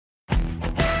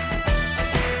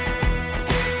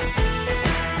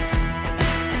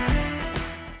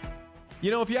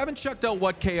If you haven't checked out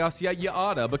What Chaos yet, you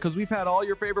oughta, because we've had all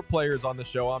your favorite players on the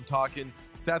show. I'm talking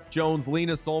Seth Jones,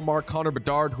 Lena Solmar, Connor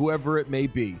Bedard, whoever it may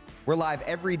be. We're live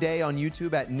every day on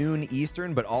YouTube at noon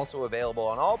Eastern, but also available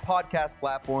on all podcast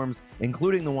platforms,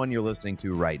 including the one you're listening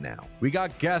to right now. We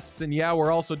got guests, and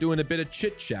we're also doing a bit of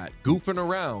chit-chat, goofing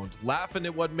around, laughing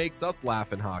at what makes us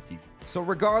laugh in hockey. So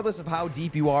regardless of how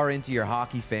deep you are into your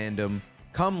hockey fandom,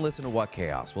 come listen to What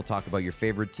Chaos. We'll talk about your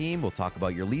favorite team, we'll talk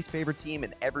about your least favorite team,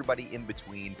 and everybody in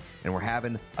between, and we're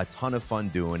having a ton of fun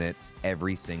doing it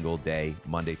every single day,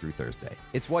 Monday through Thursday.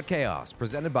 It's What Chaos,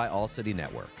 presented by All City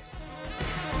Network.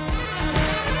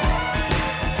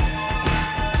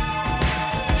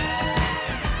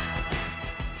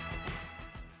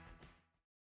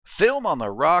 Film on the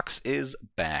Rocks is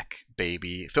back,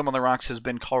 baby. Film on the Rocks has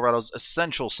been Colorado's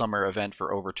essential summer event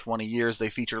for over 20 years. They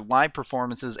feature live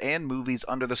performances and movies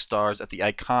under the stars at the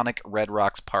iconic Red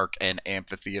Rocks Park and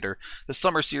Amphitheater. The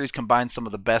summer series combines some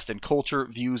of the best in culture,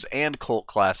 views, and cult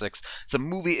classics. It's a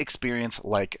movie experience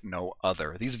like no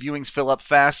other. These viewings fill up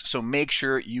fast, so make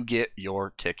sure you get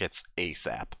your tickets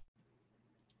ASAP.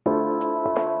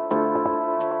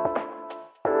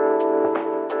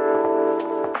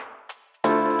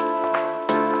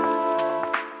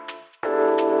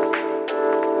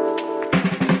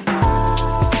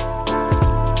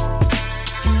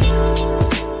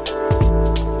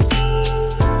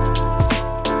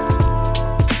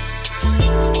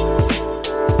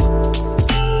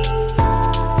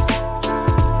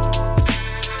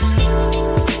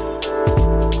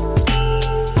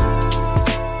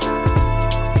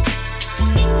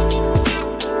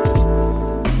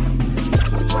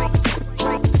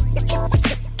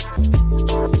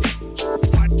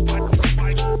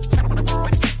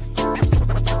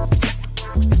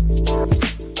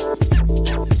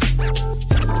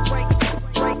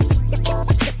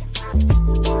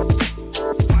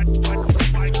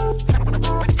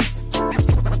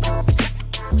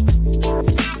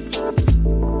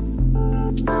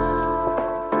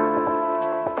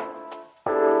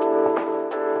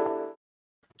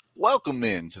 Welcome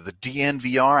into the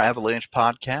DNVR Avalanche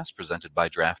podcast presented by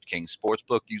DraftKings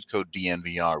Sportsbook. Use code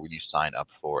DNVR when you sign up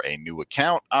for a new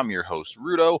account. I'm your host,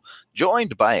 Rudo,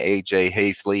 joined by AJ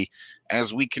Hafley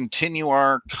as we continue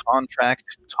our contract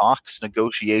talks,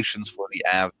 negotiations for the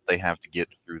Avs they have to get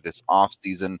through this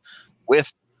offseason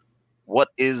with what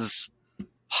is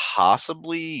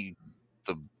possibly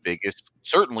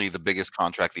certainly the biggest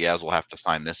contract the Avs will have to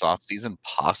sign this offseason,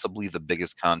 possibly the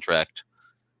biggest contract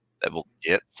that will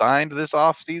get signed this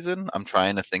offseason. I'm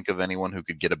trying to think of anyone who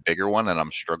could get a bigger one, and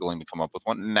I'm struggling to come up with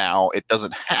one. Now, it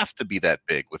doesn't have to be that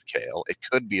big with Cale. It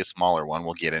could be a smaller one.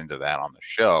 We'll get into that on the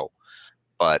show.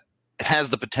 But it has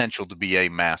the potential to be a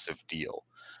massive deal.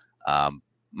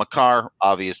 Makar,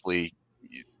 obviously,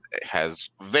 has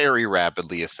very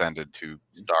rapidly ascended to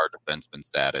star defenseman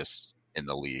status in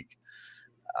the league.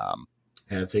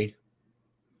 Has he?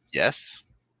 Yes.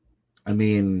 I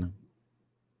mean,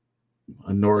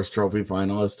 a Norris Trophy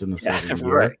finalist in the second year.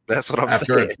 Right. That's what I'm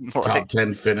After saying. A top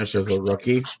 10 finish as a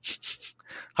rookie.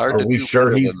 Hard Are we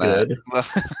sure he's good?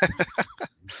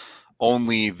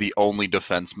 Only the only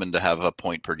defenseman to have a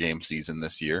point per game season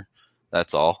this year.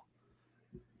 That's all.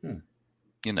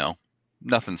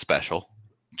 Nothing special.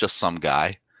 Just some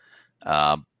guy.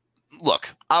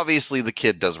 Look, obviously the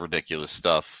kid does ridiculous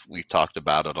stuff. We've talked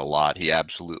about it a lot. He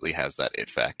absolutely has that it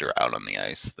factor out on the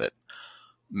ice that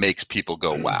makes people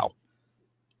go, wow.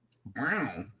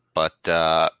 Wow.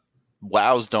 But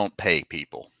wows don't pay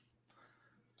people.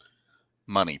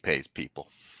 Money pays people.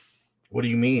 What do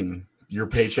you mean? Your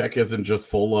paycheck isn't just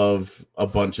full of a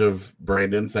bunch of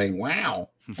Brandon saying, wow,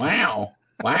 wow,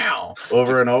 wow,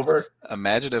 over and over?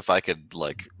 Imagine if I could,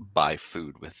 buy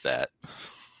food with that.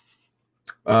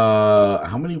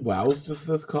 How many wows does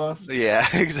this cost? Yeah,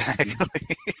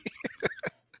 exactly.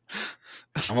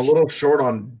 I'm a little short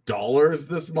on dollars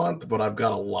this month, but I've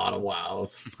got a lot of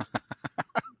wows.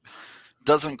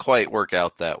 Doesn't quite work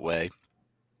out that way.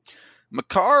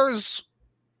 Makar's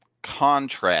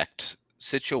contract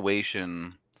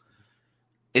situation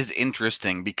is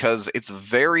interesting because it's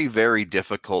very, very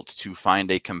difficult to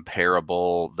find a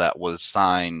comparable that was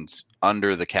signed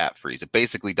under the cap freeze. It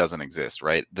basically doesn't exist,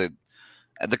 right?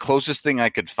 The closest thing I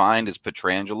could find is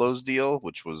Pietrangelo's deal,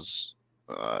 which was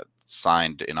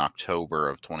signed in October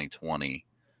of 2020.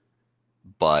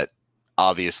 But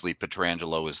obviously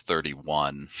Pietrangelo is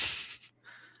 31.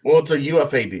 Well, it's a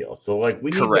UFA deal. So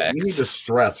we need to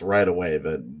stress right away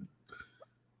that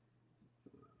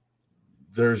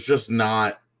there's just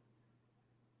not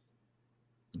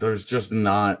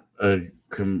a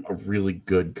really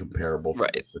good comparable for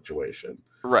this situation.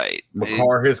 Right.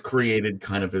 Makar has created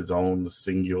kind of his own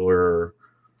singular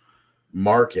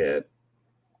market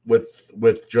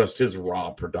with just his raw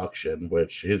production,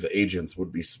 which his agents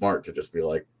would be smart to just be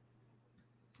like,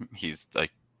 he's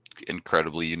like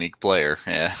incredibly unique player.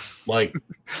 Yeah. like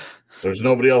there's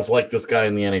nobody else like this guy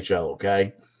in the NHL,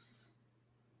 okay?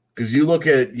 Because you look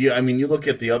at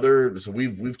the other. So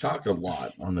we've talked a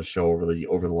lot on the show over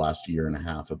the last year and a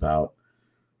half about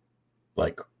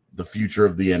like the future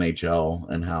of the NHL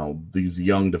and how these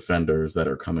young defenders that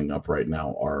are coming up right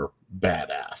now are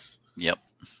badass. Yep.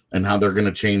 And how they're going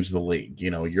to change the league.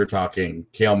 You know, you're talking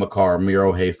Cale Makar,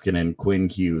 Miro Heiskanen, Quinn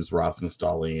Hughes, Rasmus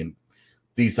Dahlin,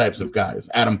 these types of guys,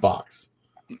 Adam Fox.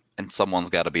 And someone's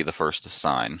got to be the first to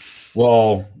sign.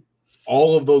 Well,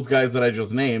 all of those guys that I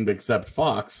just named, except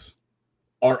Fox,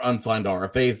 are unsigned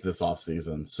RFAs this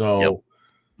offseason. So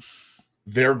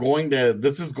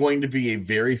this is going to be a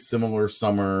very similar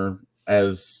summer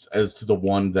as to the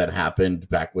one that happened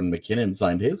back when McKinnon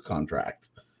signed his contract.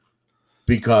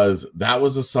 Because that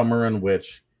was a summer in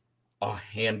which a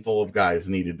handful of guys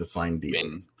needed to sign deals. I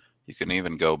mean, you can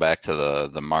even go back to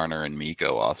the Marner and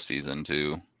Mikko offseason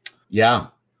too. Yeah.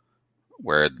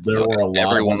 Where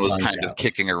everyone was kind of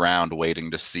kicking around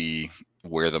waiting to see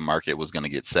where the market was going to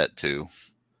get set to.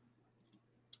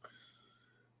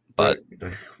 But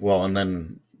well, and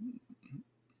then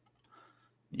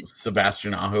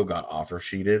Sebastian Aho got offer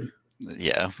sheeted.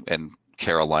 Yeah, and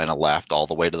Carolina laughed all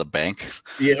the way to the bank.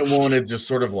 Yeah, well, and it just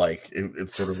sort of like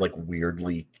it's sort of like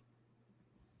weirdly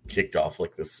kicked off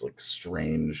like this like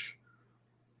strange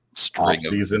off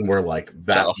season where like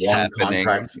that one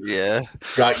contract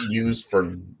got used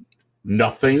for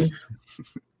nothing,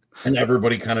 and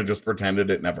everybody kind of just pretended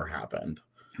it never happened.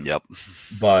 Yep.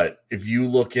 But if you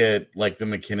look at like the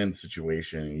McKinnon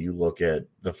situation, you look at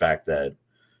the fact that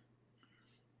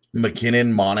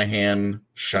McKinnon, Monahan,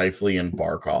 Scheifele, and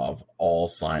Barkov all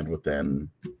signed within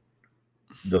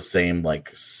the same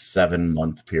like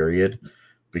 7-month period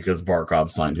because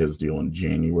Barkov signed his deal in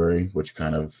January, which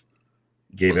kind of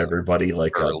gave everybody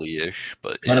like early-ish,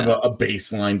 but kind of a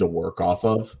baseline to work off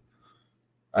of.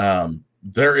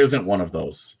 There isn't one of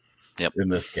those. Yep. In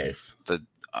this case,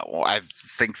 I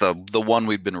think the one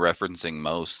we've been referencing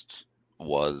most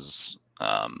was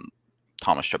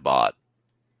Thomas Chabot.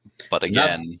 But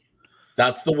again,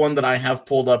 that's the one that I have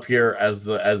pulled up here as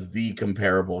the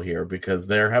comparable here because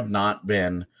there have not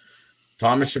been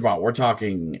Thomas Chabot. We're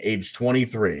talking age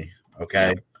 23. Okay.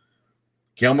 Yep.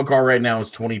 Cale Makar right now is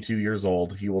 22 years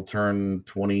old. He will turn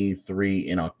 23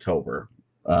 in October,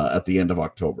 at the end of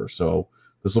October. So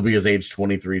this will be his age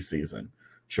 23 season.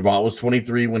 Chabot was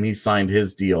 23 when he signed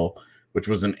his deal, which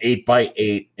was an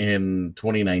 8x8 in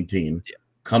 2019,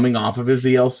 coming off of his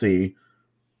ELC.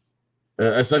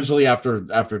 Essentially,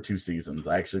 after 2 seasons,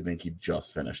 I actually think he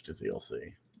just finished his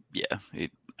ELC. Yeah, he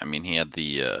had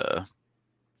the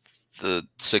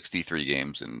 63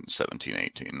 games in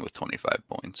 17-18 with 25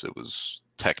 points. It was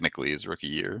technically his rookie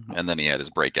year, and then he had his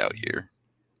breakout year,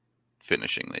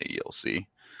 finishing the ELC.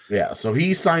 Yeah, so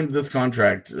he signed this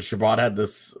contract. Chabot had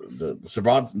this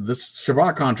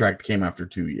Chabot contract came after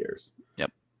 2 years.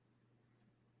 Yep,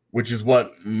 which is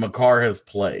what Makar has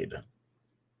played.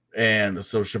 And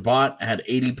so Chabot had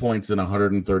 80 points in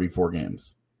 134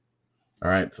 games. All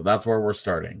right, so that's where we're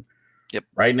starting. Yep.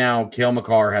 Right now, Cale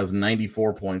Makar has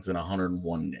 94 points in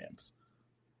 101 games.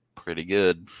 Pretty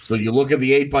good. So you look at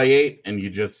the 8x8 and you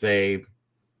just say...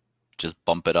 Just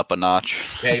bump it up a notch.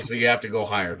 Okay, so you have to go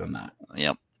higher than that.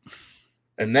 Yep.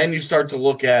 And then you start to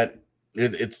look at...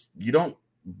 It's you don't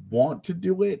want to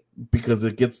do it because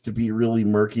it gets to be really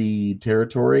murky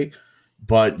territory.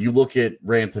 But you look at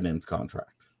Rantanen's contract.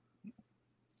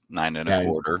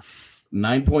 9.25.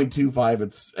 9.25.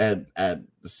 It's at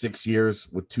 6 years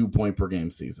with 2 point per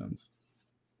game seasons.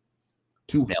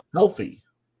 2 healthy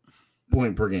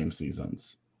point per game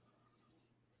seasons.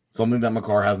 Something that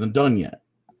Makar hasn't done yet.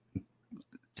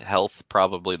 Health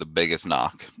probably the biggest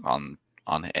knock on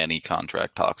any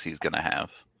contract talks he's going to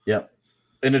have. Yep.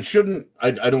 And it shouldn't.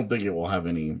 I don't think it will have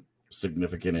any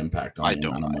significant impact on the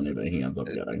amount of money that he ends up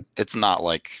getting. It's not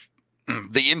like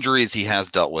the injuries he has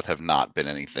dealt with have not been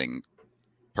anything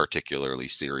particularly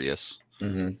serious.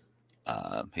 Mm-hmm.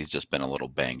 He's just been a little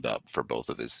banged up for both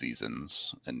of his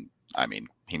seasons. And I mean,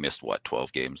 he missed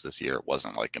 12 games this year. It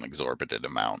wasn't like an exorbitant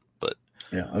amount, but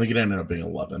yeah, I think it ended up being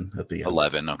 11 at the end.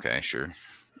 11. Okay, sure.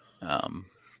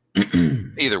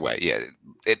 Either way, yeah,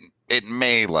 it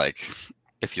may, like,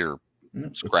 if you're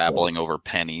scrabbling over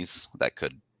pennies, that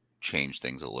could change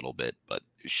things a little bit, but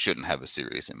it shouldn't have a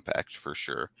serious impact for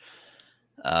sure.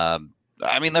 I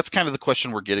mean, that's kind of the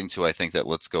question we're getting to. I think that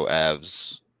Let's Go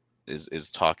Avs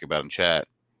is talking about in chat.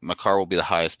 Makar will be the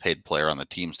highest paid player on the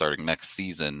team starting next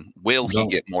season. Will he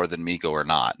get more than Mikko or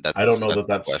not? I don't know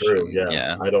that's true.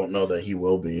 Yeah, I don't know that he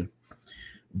will be.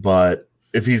 But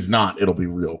if he's not, it'll be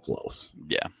real close.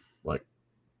 Yeah. Like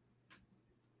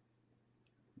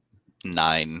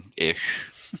 9-ish.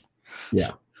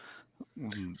 Yeah.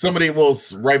 Somebody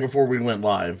right before we went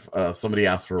live, somebody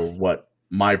asked for what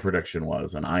my prediction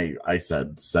was, and I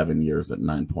said 7 years at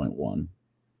 9.1.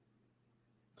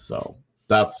 So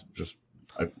that's just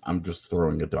I'm just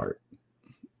throwing a dart.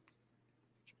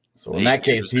 So in that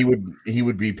case, he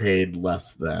would be paid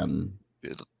less than.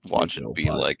 Watch it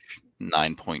be like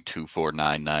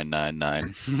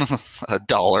 9.249999,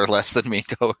 $1 less than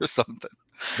Mikko or something.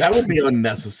 That would be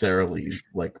unnecessarily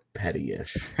like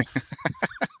petty-ish.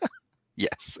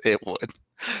 Yes, it would.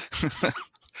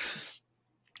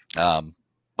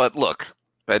 But look,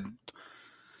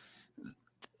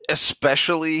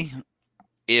 especially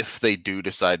if they do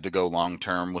decide to go long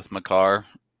term with Makar,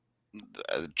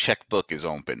 the checkbook is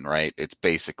open, right? It's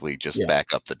basically just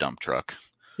back up the dump truck.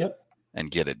 Yep. And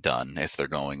get it done if they're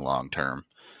going long term.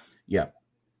 Yeah.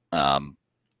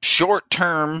 Short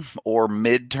term or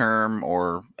midterm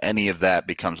or any of that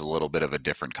becomes a little bit of a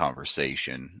different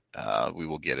conversation. We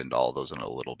will get into all those in a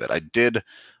little bit. I did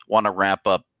want to wrap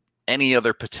up any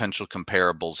other potential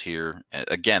comparables here.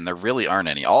 Again, there really aren't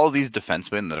any. All of these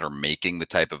defensemen that are making the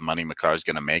type of money Makar is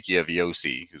going to make. You have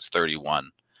Yossi, who's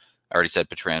 31. I already said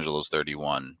Petrangelo's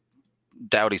 31.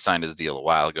 Doughty signed his deal a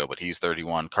while ago, but he's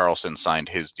 31. Carlson signed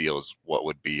his deal as what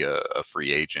would be a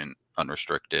free agent,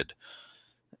 unrestricted.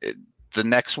 The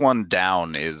next one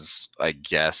down is, I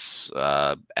guess,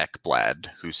 Ekblad,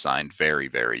 who signed very,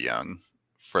 very young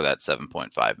for that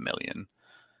 $7.5 million.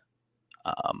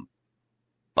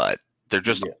 But they're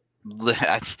just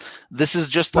this is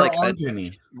just like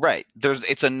right.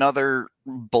 It's another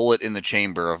bullet in the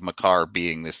chamber of Makar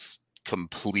being this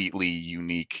completely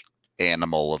unique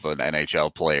animal of an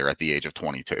NHL player at the age of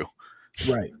 22.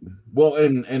 Right. Well,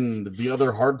 and the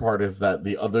other hard part is that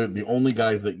the only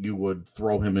guys that you would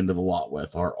throw him into the lot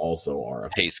with are also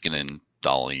RFA. Haskin and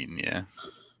Dahlin,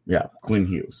 yeah, Quinn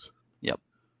Hughes. Yep.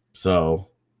 So,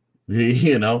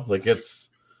 like it's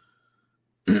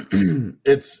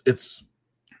it's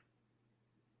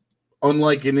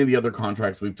unlike any of the other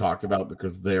contracts we've talked about,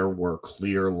 because there were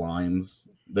clear lines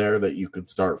there that you could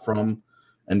start from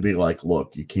and be like,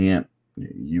 look, you can't.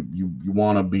 You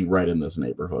want to be right in this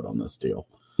neighborhood on this deal.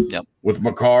 Yep. With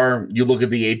Makar, you look at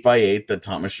the 8x8 that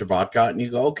Thomas Chabot got, and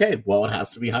you go, okay, well, it has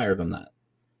to be higher than that.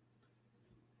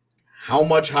 How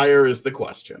much higher is the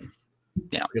question?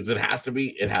 Yeah, because it has to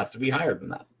be higher than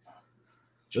that.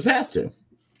 Just has to.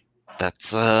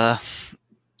 That's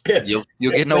you'll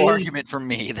get no argument from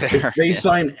me there. If they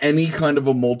sign any kind of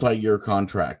a multi-year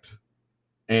contract,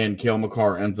 and Cale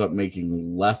Makar ends up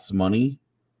making less money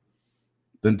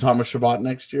than Thomas Chabot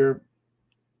next year,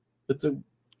 it's a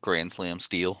Grand Slam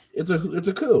steal. It's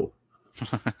a coup.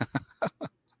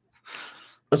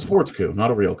 A sports coup, not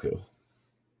a real coup.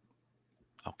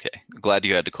 Okay. Glad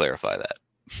you had to clarify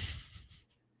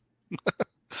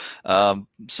that.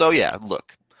 So yeah,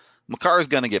 look, Makar is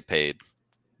going to get paid.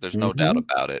 There's no doubt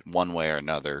about it, one way or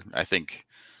another. I think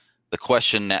the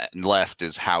question left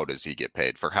is, how does he get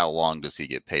paid? For how long does he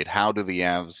get paid? How do the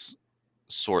Avs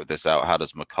sort this out? How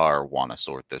does Makar want to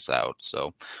sort this out?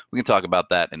 So we can talk about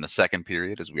that in the second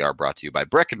period, as we are brought to you by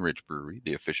Breckenridge Brewery,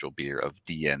 the official beer of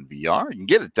DNVR. You can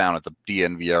get it down at the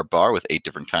DNVR bar with 8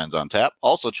 different kinds on tap.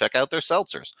 Also check out their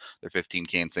seltzers, their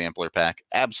 15-can sampler pack.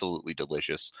 Absolutely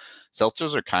delicious.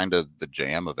 Seltzers are kind of the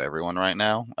jam of everyone right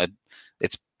now.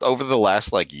 It's over the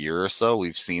last year or so,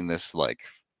 we've seen this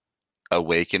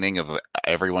awakening of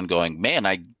everyone going, man,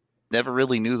 I never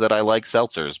really knew that I like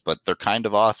seltzers, but they're kind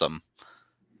of awesome.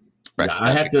 Yeah,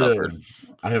 I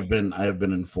have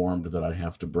been informed that I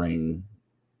have to bring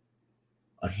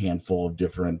a handful of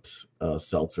different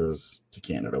seltzers to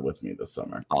Canada with me this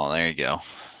summer. Oh, there you go.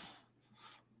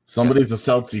 Somebody's a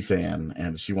Seltzy fan,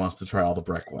 and she wants to try all the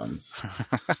Breck ones.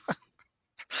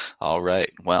 All right.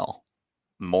 Well,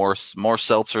 more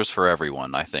seltzers for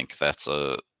everyone. I think that's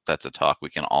a talk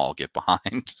we can all get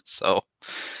behind. So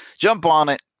jump on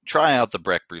it. Try out the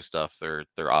Breck Brew stuff.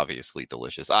 They're obviously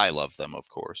delicious. I love them, of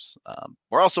course.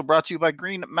 We're also brought to you by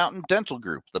Green Mountain Dental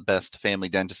Group, the best family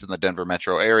dentist in the Denver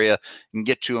metro area. You can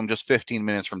get to them just 15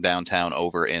 minutes from downtown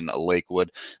over in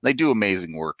Lakewood. They do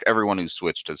amazing work. Everyone who's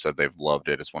switched has said they've loved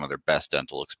it. It's one of their best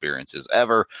dental experiences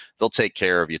ever. They'll take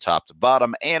care of you top to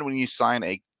bottom. And when you sign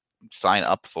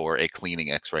up for a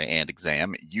cleaning, x-ray, and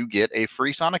exam, you get a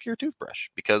free Sonicare toothbrush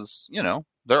because,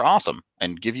 they're awesome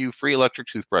and give you free electric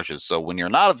toothbrushes. So when you're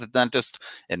not at the dentist,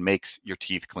 it makes your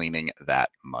teeth cleaning that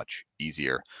much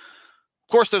easier.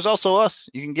 course, there's also us.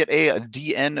 You can get a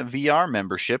DNVR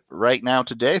membership right now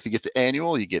today. If you get the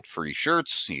annual, you get free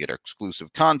shirts, you get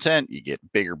exclusive content, you get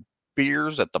bigger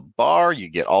beers at the bar, you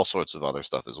get all sorts of other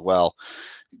stuff as well.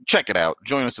 Check it out.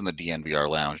 Join us in the DNVR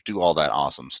lounge. Do all that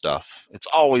awesome stuff. It's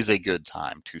always a good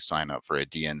time to sign up for a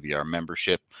DNVR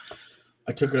membership.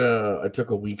 I took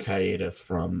a week hiatus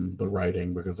from the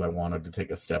writing because I wanted to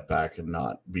take a step back and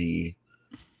not be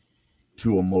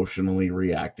too emotionally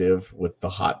reactive with the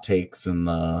hot takes and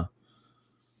the,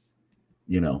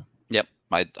 Yep.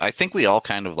 I think we all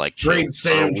kind of like trade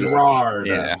Sam Girard.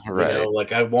 Yeah, right.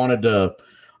 Like I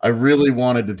really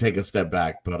wanted to take a step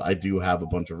back, but I do have a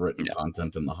bunch of written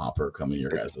content in the hopper coming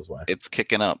your guys' way. It's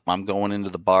kicking up. I'm going into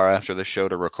the bar after the show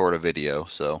to record a video,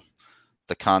 so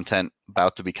the content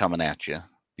about to be coming at you.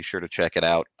 Be sure to check it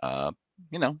out.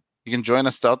 You can join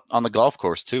us out on the golf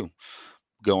course too.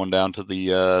 Going down to the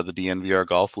DNVR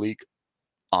Golf League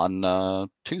on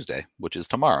Tuesday, which is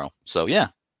tomorrow. So yeah,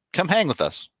 come hang with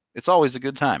us. It's always a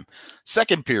good time.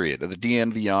 Second period of the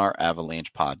DNVR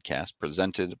Avalanche podcast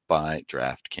presented by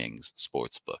DraftKings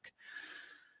Sportsbook.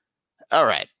 All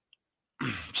right.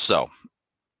 So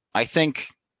I think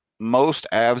most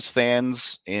Avs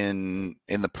fans in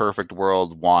the perfect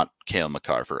world want Cale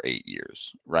Makar for 8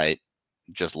 years, right?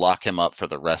 Just lock him up for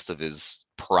the rest of his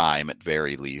prime at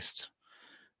very least.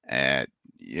 And,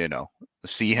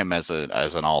 see him as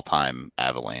an all-time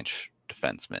Avalanche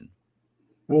defenseman.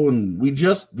 Well, and we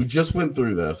just went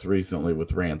through this recently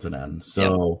with Rantanen,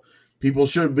 so people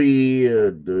should be.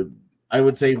 I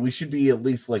would say we should be at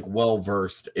least like well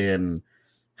versed in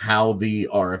how the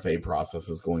RFA process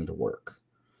is going to work.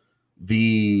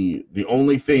 The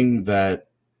only thing that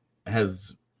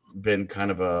has been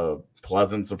kind of a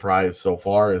pleasant surprise so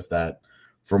far is that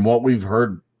from what we've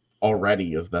heard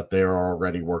already is that they are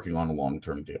already working on a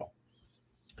long-term deal,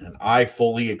 and I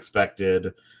fully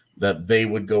expected that they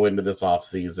would go into this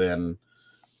offseason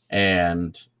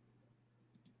and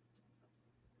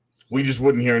we just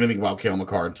wouldn't hear anything about Cale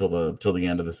Makar until the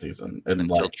end of the season. And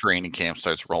until training camp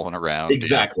starts rolling around.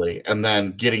 Exactly. Dude. And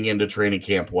then getting into training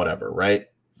camp, whatever, right?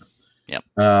 Yep.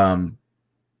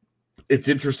 It's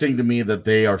interesting to me that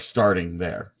they are starting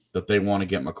there, that they want to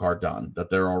get Makar done,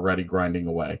 that they're already grinding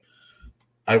away.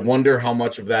 I wonder how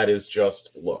much of that is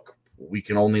just, look, we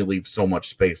can only leave so much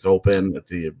space open at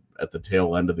the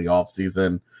tail end of the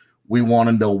offseason. We want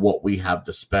to know what we have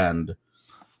to spend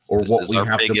or what we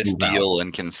have to move biggest deal out.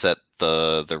 And can set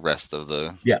the rest of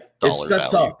the dollar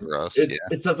value for us.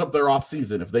 It sets up their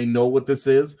offseason. If they know what this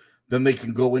is, then they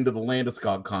can go into the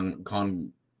Landeskog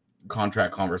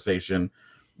contract conversation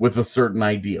with a certain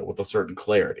idea, with a certain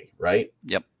clarity, right?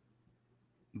 Yep.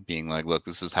 Being like, look,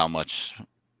 this is how much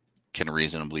can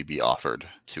reasonably be offered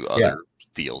to other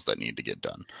deals that need to get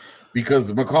done.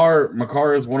 Because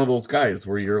Makar is one of those guys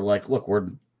where you're like, look,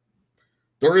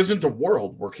 there isn't a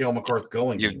world where Cale Makar's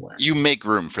going anywhere. You make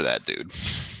room for that, dude.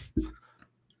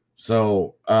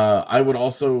 So I would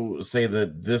also say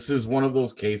that this is one of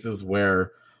those cases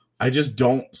where I just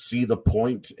don't see the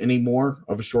point anymore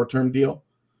of a short-term deal.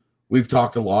 We've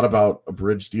talked a lot about a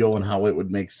bridge deal and how it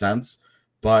would make sense,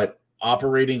 but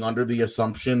operating under the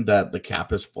assumption that the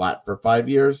cap is flat for 5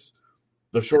 years,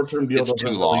 the short-term deal it's too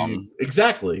long.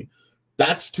 Exactly.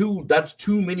 That's too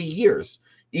many years.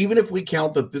 Even if we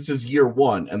count that this is year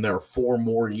one and there are 4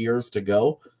 more years to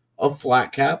go of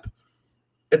flat cap,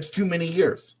 it's too many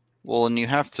years. Well, and you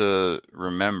have to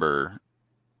remember,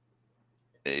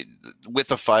 with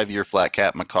a 5-year flat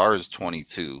cap, Makar is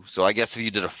 22. So I guess if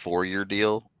you did a 4-year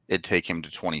deal, it'd take him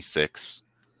to 26,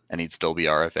 and he'd still be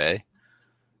RFA.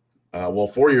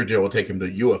 4-year deal would take him to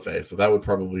UFA, so that would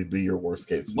probably be your worst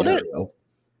case scenario.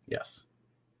 Yes.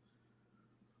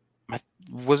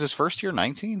 Was his first year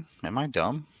 19? Am I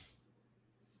dumb?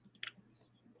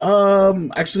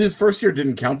 Actually, his first year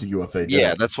didn't count to UFA.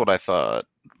 That's what I thought.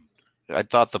 I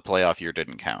thought the playoff year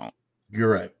didn't count.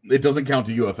 You're right. It doesn't count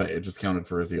to UFA. It just counted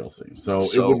for his ELC. So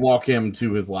it would walk him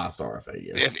to his last RFA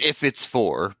year. If it's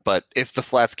 4, but if the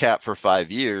flat's cap for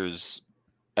 5 years,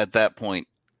 at that point,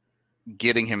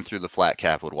 getting him through the flat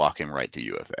cap would walk him right to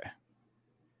UFA.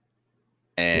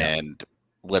 And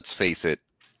let's face it,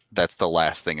 that's the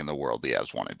last thing in the world the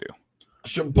Avs want to do.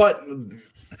 Sure, but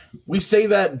we say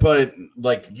that, but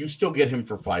like you still get him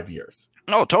for 5 years.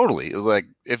 Oh, totally. Like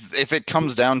if it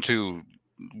comes down to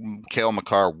Cale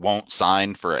Makar won't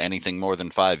sign for anything more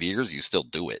than 5 years, you still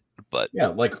do it. But yeah,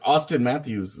 like Austin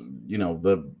Matthews,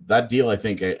 that deal I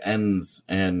think it ends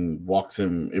and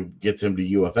it gets him to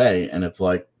UFA, and it's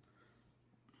like,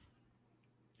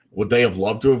 would they have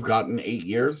loved to have gotten 8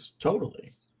 years?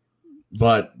 Totally.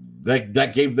 But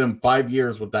that gave them 5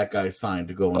 years with that guy signed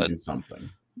to go and do something.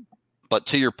 But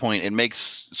to your point, it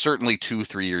makes certainly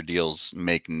 2-3-year deals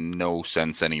make no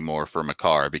sense anymore for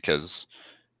Makar because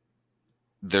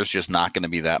there's just not going to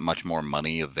be that much more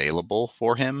money available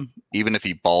for him. Even if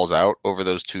he balls out over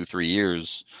those 2-3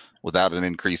 years without an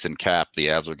increase in cap, the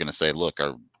Avs are going to say, look,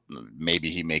 maybe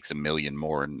he makes $1 million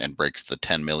more and breaks the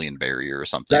 10 million barrier or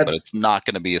something, but it's not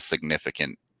going to be a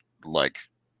significant like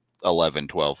 11,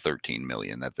 12, 13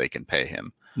 million that they can pay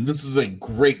him. This is a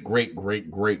great point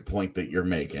that you're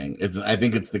making. I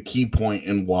think it's the key point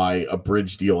in why a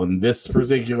bridge deal in this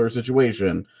particular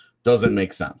situation doesn't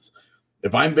make sense.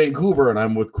 If I'm Vancouver and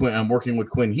I'm working with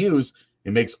Quinn Hughes,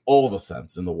 it makes all the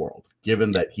sense in the world,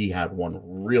 given that he had one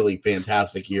really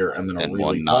fantastic year and then a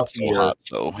really not tough so year. hot.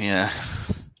 So yeah,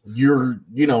 you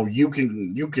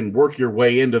can work your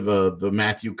way into the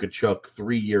Matthew Tkachuk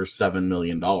 3 year $7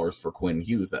 million for Quinn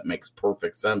Hughes. That makes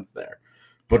perfect sense there.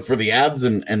 But for the Avs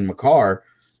and Makar,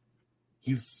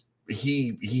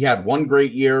 he had one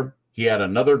great year. He had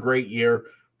another great year.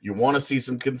 You want to see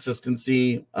some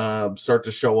consistency start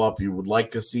to show up. You would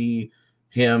like to see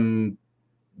him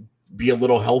be a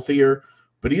little healthier.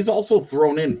 But he's also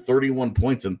thrown in 31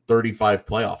 points in 35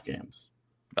 playoff games.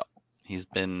 He's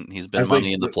been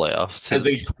money in the playoffs as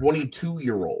a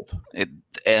 22-year-old.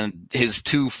 And his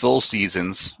 2 full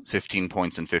seasons, 15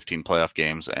 points in 15 playoff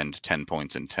games and 10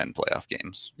 points in 10 playoff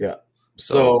games. Yeah.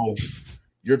 So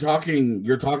you're talking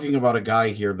about a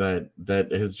guy here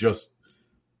that has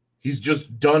he's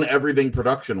just done everything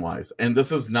production-wise. And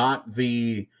this is not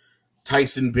the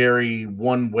Tyson Barrie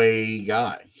one-way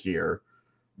guy here.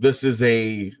 This is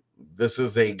a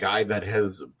guy that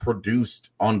has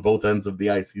produced on both ends of the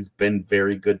ice. He's been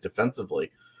very good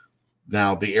defensively.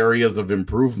 Now, the areas of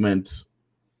improvement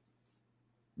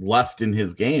left in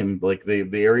his game, like the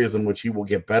areas in which he will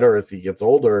get better as he gets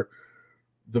older,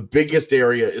 the biggest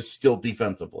area is still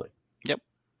defensively. Yep.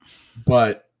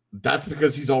 But that's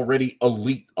because he's already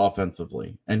elite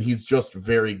offensively, and he's just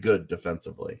very good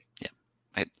defensively. Yeah.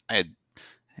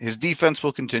 His defense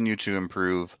will continue to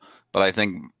improve, but I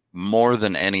think more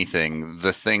than anything,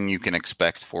 the thing you can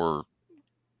expect to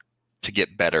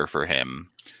get better for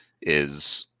him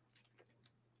is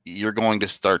you're going to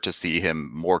start to see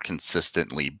him more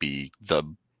consistently be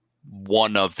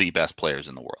one of the best players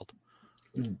in the world.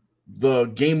 The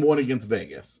game 1 against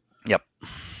Vegas. Yep.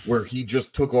 Where he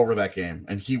just took over that game,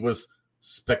 and he was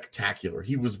spectacular.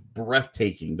 He was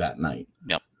breathtaking that night.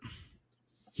 Yep.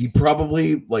 He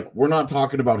probably, we're not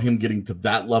talking about him getting to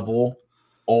that level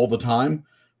all the time,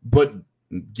 but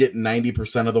get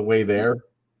 90% of the way there,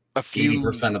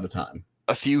 80% of the time.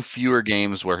 A few fewer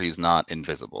games where he's not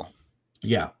invisible.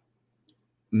 Yeah.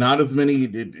 Not as many.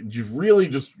 You really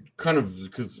just kind of,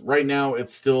 because right now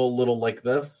it's still a little like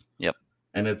this. Yep.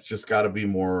 And it's just got to be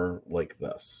more like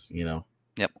this,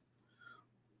 Yep.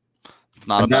 It's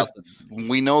not about,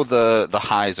 we know the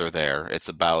highs are there. It's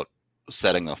about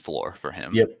setting a floor for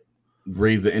him. Yep.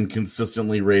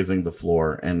 Consistently raising the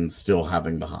floor and still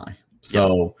having the high.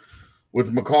 So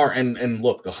with Makar, and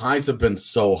look, the highs have been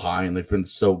so high and they've been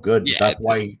so good. Yeah,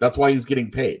 that's why he's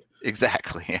getting paid.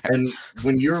 Exactly. Yeah. And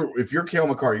if you're Cale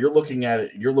Makar, you're looking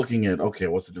at okay,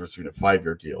 what's the difference between a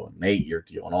 5-year deal and an 8-year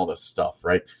deal and all this stuff,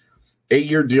 right?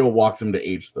 8-year deal walks him to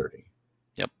age 30.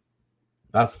 Yep.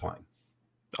 That's fine.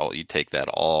 Oh, you take that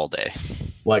all day.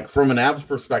 Like from an Avs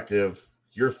perspective,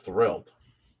 you're thrilled.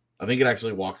 I think it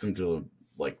actually walks him to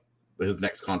his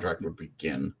next contract would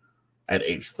begin at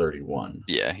age 31.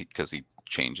 Yeah, because he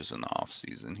changes in the off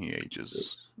season. He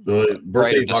ages the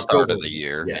right at the start of the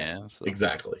year. Yeah, so.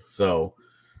 Exactly. So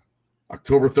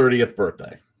October 30th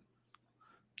birthday.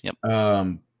 Yep.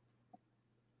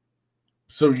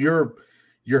 So you're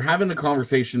having the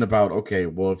conversation about, okay,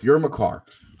 well, if you're Makar,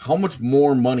 how much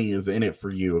more money is in it for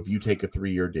you if you take a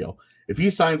 3-year deal? If he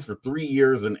signs for 3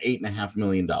 years and $8.5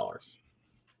 million,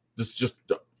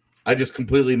 I just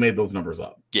completely made those numbers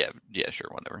up. Yeah, sure,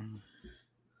 whatever.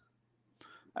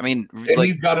 I mean,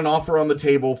 he's got an offer on the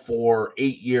table for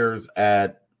 8 years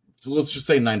at, so let's just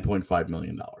say $9.5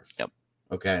 million. Yep.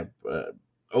 Okay.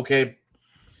 Okay.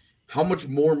 How much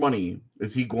more money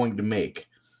is he going to make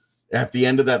at the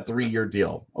end of that 3-year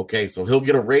deal? Okay, so he'll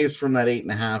get a raise from that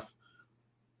 8.5.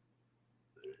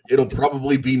 It'll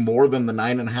probably be more than the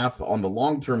 9.5 on the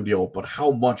long-term deal, but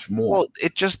how much more? Well,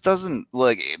 it just doesn't,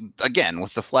 again,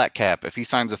 with the flat cap, if he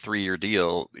signs a 3-year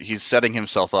deal, he's setting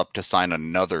himself up to sign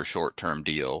another short-term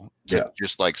deal to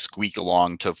just squeak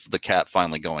along to the cap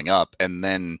finally going up and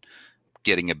then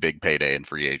getting a big payday in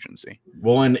free agency.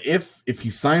 Well, and if he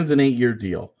signs an 8-year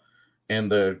deal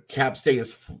and the cap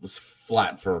stays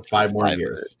flat for 5 more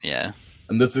years. Yeah.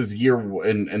 And this is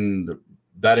and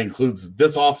that includes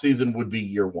this offseason would be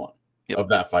year 1 of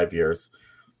that 5 years.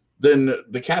 then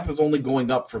the cap is only going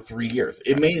up for 3 years.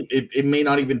 It may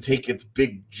not even take its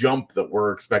big jump that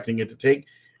we're expecting it to take.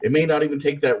 It may not even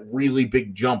take that really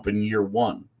big jump in year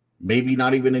 1. Maybe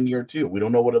not even in year 2. We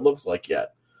don't know what it looks like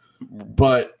yet.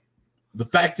 But the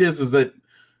fact is that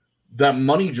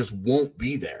money just won't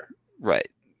be there. Right.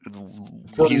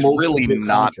 For He's most really of his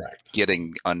not contract.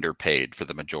 getting underpaid for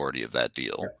the majority of that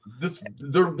deal.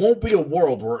 There won't be a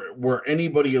world where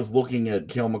anybody is looking at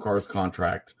Cale Makar's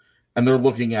contract and they're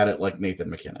looking at it like Nathan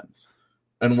McKinnon's.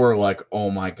 And we're like, oh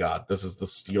my God, this is the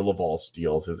steal of all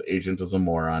steals. His agent is a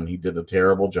moron. He did a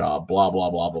terrible job, blah,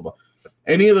 blah, blah, blah, blah.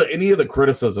 Any of the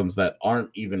criticisms that aren't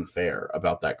even fair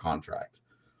about that contract,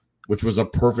 which was a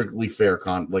perfectly fair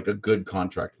a good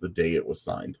contract the day it was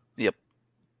signed. Yep.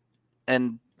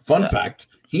 And fun fact,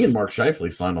 he and Mark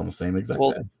Scheifele signed on the same exact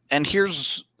day. And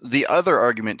here's the other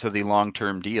argument to the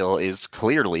long-term deal is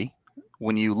clearly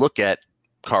when you look at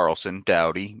Carlson,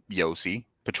 Doughty, Yossi,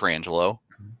 Pietrangelo,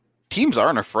 teams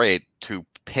aren't afraid to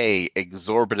pay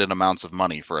exorbitant amounts of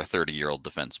money for a 30-year-old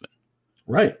defenseman.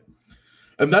 Right.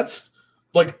 And that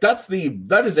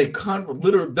is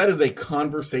a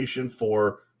conversation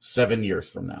for 7 years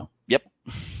from now. Yep.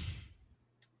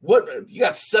 What you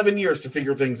got 7 years to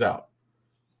figure things out.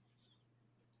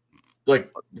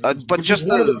 But just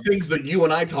one of the things that you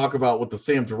and I talk about with the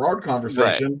Sam Girard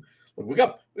conversation, right. we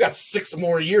got 6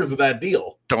 more years of that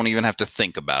deal. Don't even have to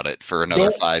think about it for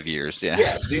another 5 years.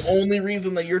 Yeah. The only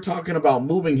reason that you're talking about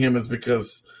moving him is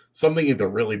because something either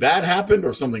really bad happened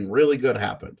or something really good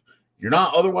happened.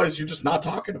 Otherwise you're just not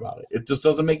talking about it. It just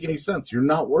doesn't make any sense. You're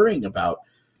not worrying about.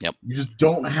 Yep. You just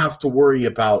don't have to worry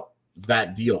about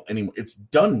that deal anymore. It's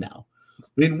done now. I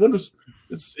mean,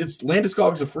 it's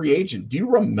Landeskog's a free agent. Do you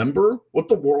remember what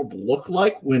the world looked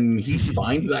like when he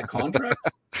signed that contract?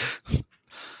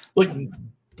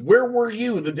 Where were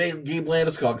you the day Gabe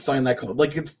Landeskog signed that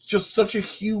contract? It's just such a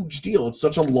huge deal. It's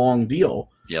such a long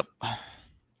deal. Yep.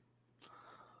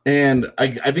 And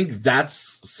I think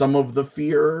that's some of the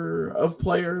fear of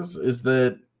players is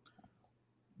that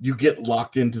you get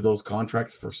locked into those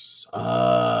contracts for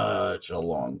such a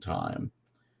long time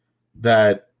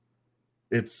that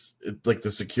it's like the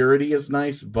security is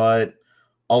nice, but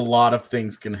a lot of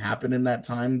things can happen in that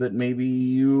time that maybe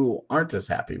you aren't as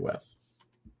happy with.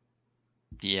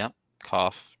 Yep.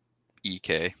 Cough.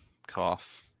 EK.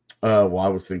 Cough. Well, I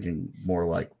was thinking more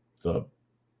like the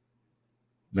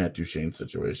Matt Duchene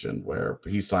situation where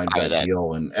he signed that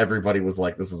deal and everybody was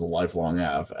like, this is a lifelong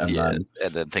F. And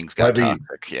then things got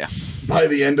toxic. Yeah. By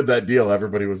the end of that deal,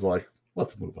 everybody was like,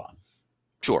 let's move on.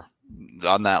 Sure.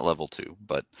 On that level too.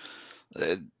 But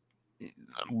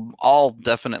all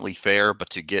definitely fair. But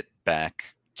to get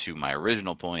back to my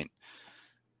original point,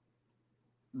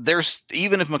 there's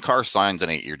even if Makar signs an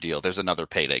 8-year deal, there's another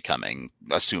payday coming,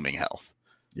 assuming health.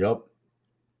 Yep.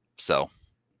 So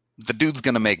the dude's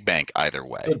going to make bank either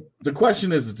way. The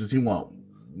question is, does he want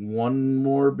one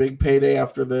more big payday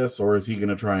after this, or is he going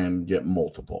to try and get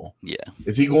multiple? Yeah.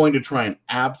 Is he going to try and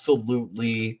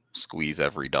absolutely squeeze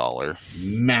every dollar,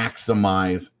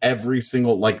 maximize every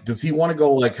single, does he want to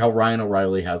go like how Ryan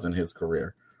O'Reilly has in his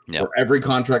career? Yep. Where every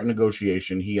contract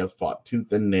negotiation, he has fought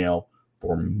tooth and nail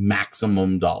for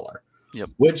maximum dollar. Yep.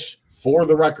 Which, for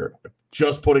the record,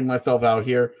 just putting myself out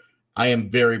here, I am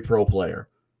very pro player.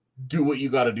 Do what you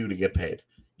got to do to get paid.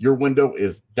 Your window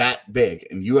is that big,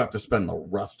 and you have to spend the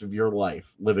rest of your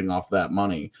life living off that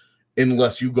money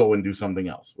unless you go and do something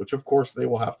else, which, of course, they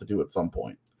will have to do at some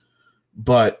point.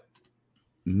 But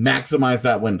maximize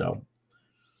that window.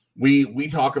 We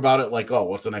talk about it like, oh,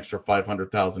 what's an extra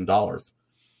 $500,000?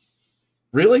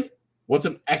 Really? What's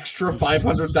an extra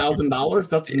 $500,000?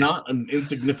 That's not an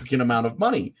insignificant amount of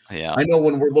money. Yeah, I know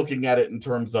when we're looking at it in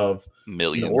terms of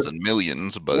millions and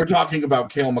millions, but we're talking about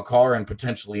Cale Makar and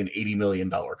potentially an $80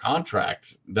 million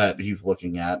contract that he's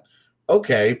looking at.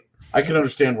 Okay, I can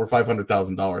understand where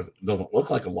 $500,000 doesn't look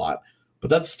like a lot, but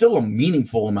that's still a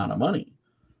meaningful amount of money.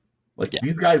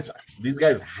 These guys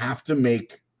have to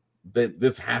make that.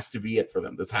 This has to be it for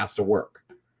them. This has to work.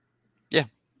 Yeah.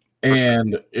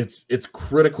 And it's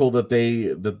critical that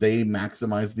they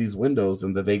maximize these windows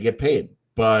and that they get paid.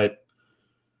 But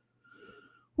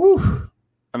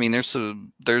I mean, there's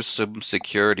some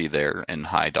security there in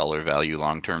high dollar value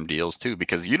long term deals too,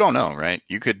 because you don't know, right?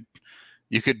 You could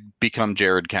become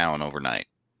Jared Cowan overnight.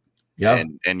 Yeah.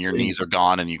 And your knees are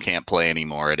gone and you can't play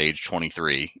anymore at age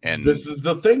 23. And this is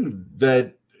the thing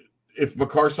that if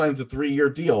Makar signs a 3-year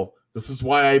deal, this is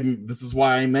why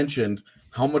I mentioned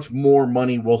how much more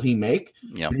money will he make?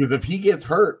 Yeah. Because if he gets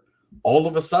hurt, all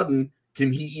of a sudden,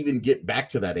 can he even get back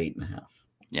to that 8.5?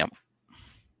 Yep.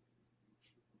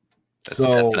 That's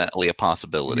So, definitely a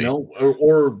possibility. you know,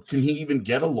 or can he even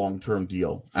get a long-term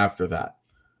deal after that?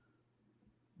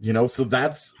 You know, so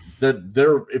that's that.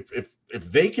 They're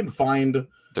if they can find,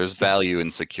 There's value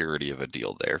in security of a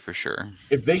deal there for sure.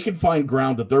 if they can find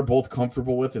ground that they're both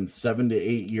comfortable with in 7 to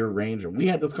 8 year range, and we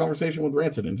had this conversation with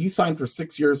Ranton, and he signed for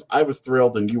 6 years. I was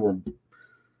thrilled, and you were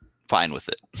Fine with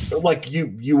it. like you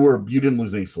didn't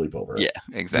lose any sleep over it. Yeah,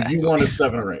 exactly. You wanted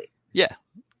 7 or 8. Yeah.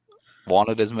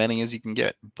 Wanted as many as you can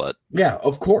get, but Yeah,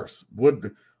 of course.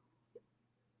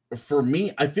 For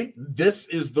me, I think this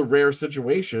is the rare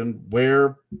situation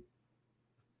where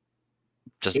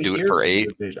just do it for 8.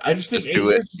 I just think Just 8 do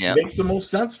it. years Yeah. makes the most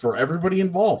sense for everybody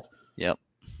involved. Yep.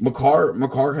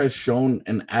 Makar has shown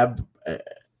an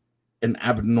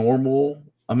abnormal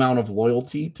amount of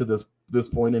loyalty to this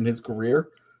point in his career,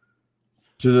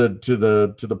 to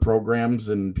the programs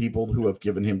and people who have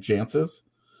given him chances.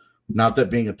 Not that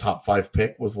being a top 5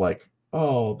 pick was like,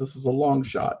 oh, this is a long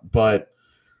shot, but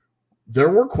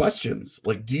there were questions.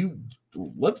 Like,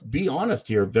 let's be honest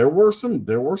here. There were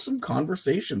some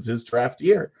conversations his draft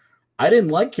year. I didn't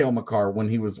like Cale Makar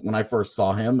when I first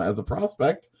saw him as a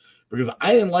prospect, because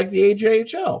I didn't like the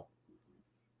AJHL.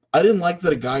 I didn't like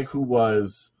that a guy who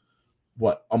was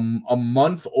a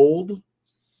month old,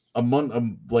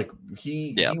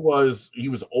 he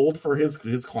was old for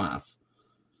his class,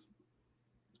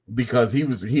 because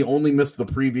he only missed the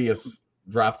previous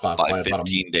draft class by about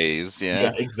 15 days.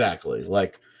 Yeah, exactly.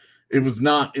 Like it was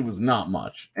not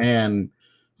much. And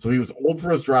so he was old for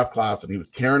his draft class, and he was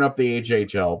tearing up the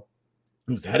AJHL.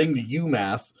 He was heading to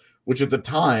UMass, which at the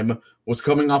time was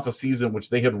coming off a season which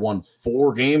they had won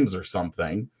 4 games or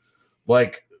something.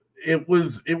 Like it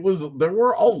was there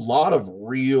were a lot of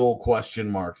real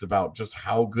question marks about just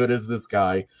how good is this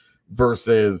guy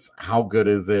versus how good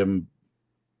is him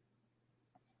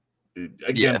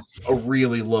against a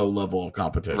really low level of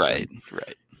competition. Right.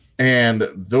 And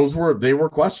they were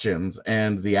questions,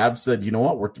 and the Avs said, you know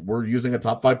what, we're using a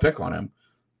top 5 pick on him.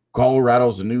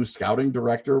 Colorado's new scouting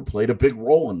director played a big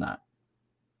role in that.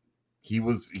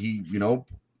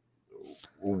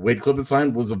 Wade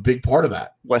Klippenstein was a big part of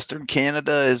that. Western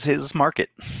Canada is his market.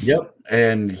 Yep.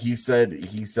 And he said,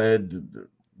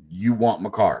 you want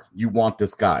Makar, you want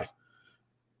this guy.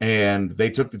 And they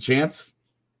took the chance.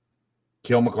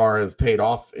 Cale Makar has paid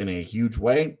off in a huge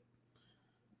way.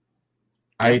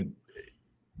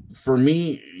 For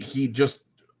me,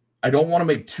 I don't want to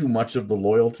make too much of the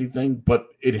loyalty thing, but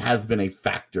it has been a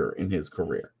factor in his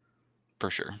career.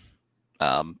 For sure.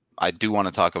 I do want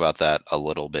to talk about that a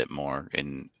little bit more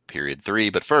in period 3.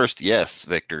 But first, yes,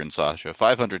 Victor and Sasha,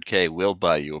 $500K will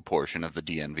buy you a portion of the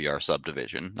DNVR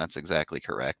subdivision. That's exactly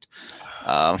correct.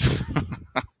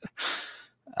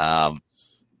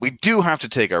 We do have to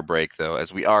take our break, though,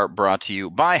 as we are brought to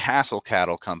you by Hassel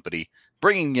Cattle Company,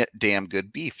 bringing you damn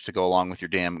good beef to go along with your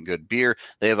damn good beer.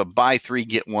 They have a buy 3,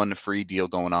 get 1 free deal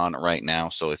going on right now.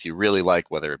 So if you really like,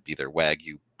 whether it be their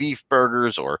Wagyu beef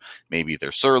burgers or maybe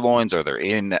their sirloins or their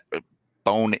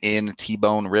bone-in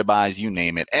T-bone ribeyes, you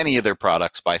name it, any of their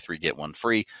products, buy 3, get 1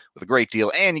 free with a great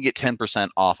deal. And you get 10%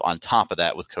 off on top of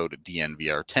that with code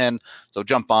DNVR10. So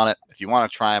jump on it. If you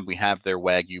want to try them, we have their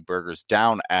Wagyu burgers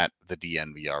down at the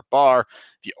DNVR bar.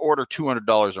 If you order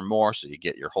 $200 or more, so you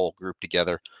get your whole group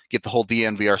together, get the whole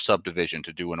DNVR subdivision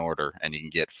to do an order, and you can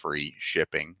get free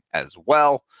shipping as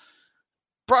well.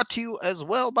 Brought to you as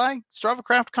well by Strava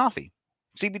Craft Coffee.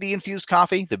 CBD infused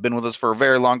coffee. They've been with us for a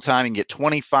very long time. You can get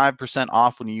 25%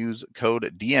 off when you use code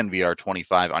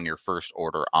DNVR25 on your first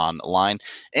order online.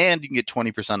 And you can get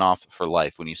 20% off for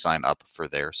life when you sign up for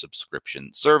their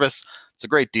subscription service. It's a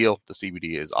great deal. The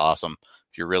CBD is awesome.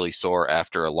 If you're really sore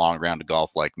after a long round of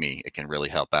golf like me, it can really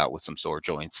help out with some sore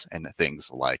joints and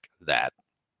things like that.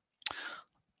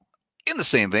 In the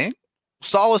same vein,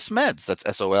 Solace Meds, that's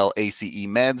SOLACE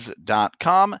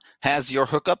meds.com, has your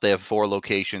hookup. They have 4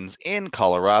 locations in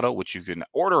Colorado, which you can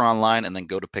order online and then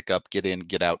go to pick up, get in,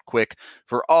 get out quick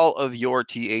for all of your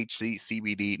THC,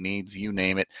 CBD needs, you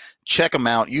name it. Check them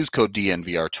out. Use code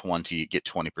DNVR20, get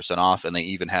 20% off. And they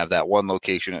even have that one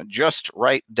location just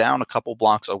right down a couple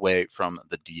blocks away from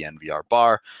the DNVR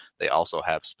bar. They also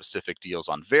have specific deals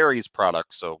on various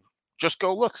products, so just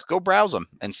go look, go browse them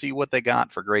and see what they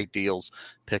got for great deals.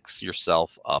 Picks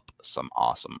yourself up some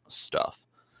awesome stuff.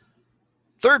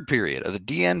 Third period of the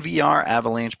DNVR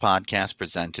Avalanche podcast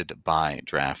presented by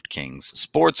DraftKings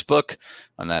Sportsbook.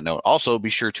 On that note, also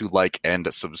be sure to like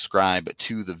and subscribe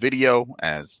to the video,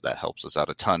 as that helps us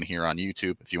out a ton here on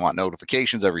YouTube. If you want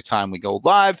notifications every time we go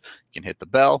live, you can hit the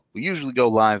bell. We usually go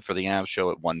live for the Avs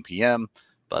show at 1 p.m.,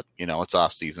 but, you know, it's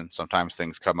off season. Sometimes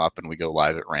things come up and we go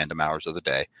live at random hours of the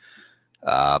day.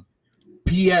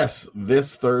 P.S.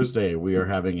 This Thursday, we are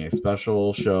having a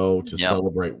special show to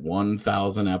celebrate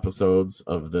 1,000 episodes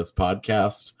of this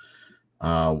podcast.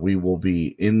 We will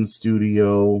be in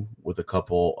studio with a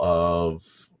couple of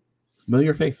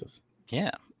familiar faces.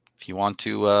 Yeah. If you want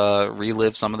to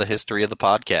relive some of the history of the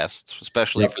podcast,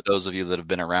 especially for those of you that have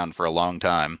been around for a long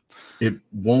time. It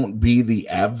won't be the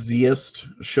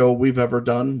avsiest show we've ever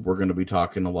done. We're going to be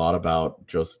talking a lot about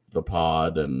just the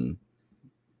pod and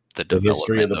the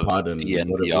history of the pod and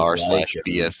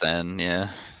DNVR/BSN. Yeah.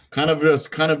 Kind of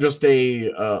just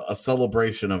a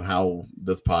celebration of how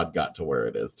this pod got to where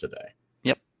it is today.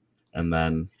 Yep. And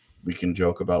then we can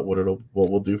joke about what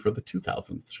we'll do for the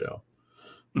 2000th show.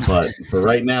 But for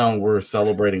right now, we're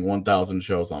celebrating 1,000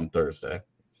 shows on Thursday.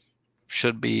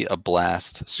 Should be a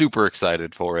blast. Super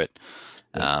excited for it.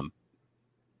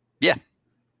 Yeah.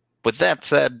 With that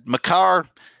said, Makar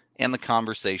and the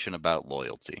conversation about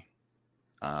loyalty.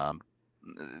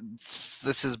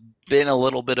 This has been a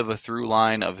little bit of a through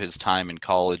line of his time in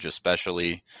college,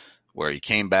 especially where he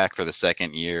came back for the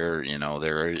second year. You know,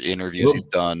 there are interviews he's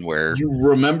done where you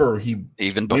remember he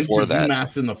even before went to that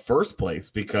UMass in the first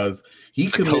place because the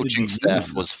coaching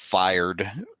staff was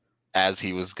fired as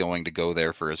he was going to go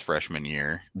there for his freshman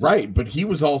year. Right, but he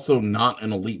was also not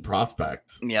an elite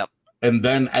prospect. Yep. And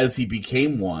then as he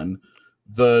became one,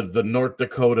 the North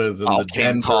Dakotas and the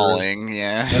Denver calling,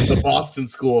 and the Boston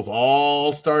schools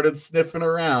all started sniffing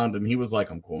around, and he was like,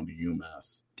 I'm going to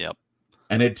UMass. Yep.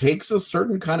 And it takes a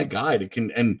certain kind of guy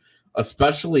to and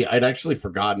especially I'd actually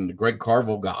forgotten Greg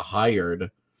Carville got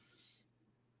hired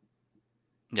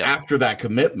after that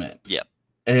commitment. Yep.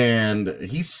 And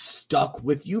he stuck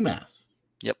with UMass.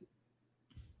 Yep.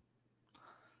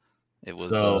 It was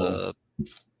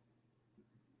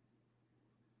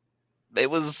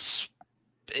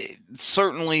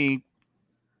certainly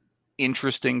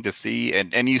interesting to see,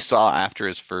 and you saw after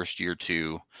his first year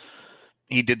too,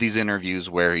 he did these interviews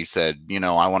where he said, you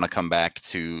know, I want to come back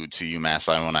to UMass.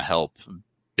 I want to help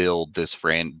build this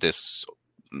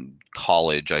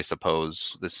college, I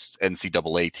suppose, this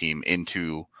NCAA team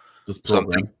into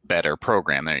something better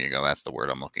program. There you go. That's the word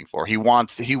I'm looking for. He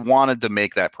wanted to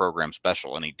make that program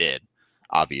special, and he did,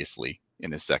 obviously,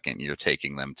 in his second year,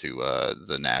 taking them to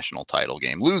the national title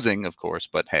game, losing, of course,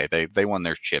 but hey, they won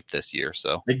their chip this year.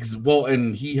 So well,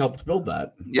 and he helped build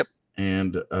that. Yep.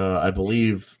 And I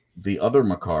believe the other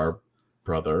Makar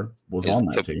brother was on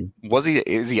that team.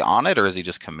 Is he on it, or is he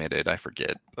just committed? I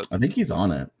forget, but I think he's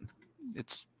on it.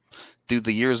 Dude,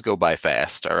 the years go by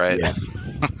fast. All right. Yeah.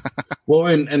 Well,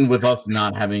 and with us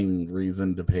not having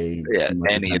reason to pay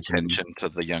any attention to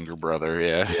the younger brother.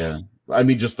 Yeah. I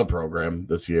mean, just the program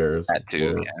this year is that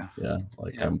too. Yeah.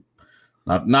 Like,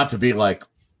 not to be like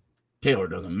Taylor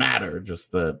doesn't matter,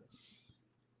 just that,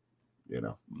 you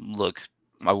know. Look,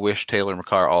 I wish Taylor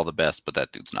Makar all the best, but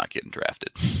that dude's not getting drafted.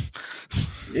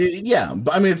 Yeah,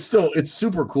 but I mean, it's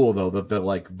super cool though that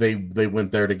they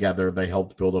went there together. They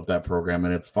helped build up that program,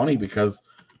 and it's funny because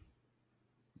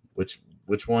which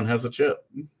one has a chip?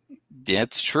 Yeah,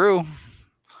 it's true.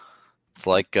 It's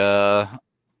like the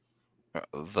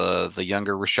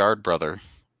younger Richard brother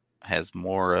has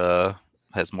more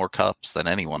cups than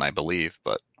anyone, I believe,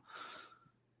 but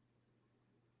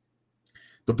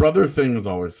the brother thing is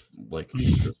always like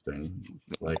interesting.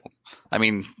 Like, I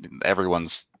mean,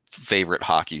 everyone's favorite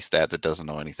hockey stat that doesn't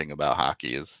know anything about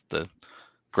hockey is the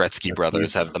Gretzky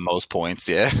brothers have the most points.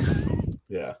 Yeah.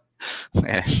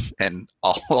 And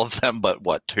all of them, but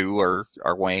what, two are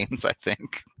Waynes, I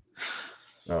think.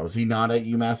 Oh, is he not at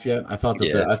UMass yet? I thought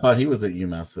I thought he was at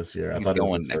UMass this year. He's thought going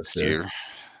it was next year.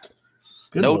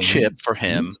 No chip for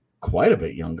him. He's quite a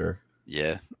bit younger.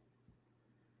 Yeah.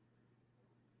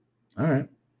 All right.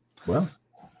 Well,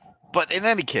 but in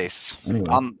any case,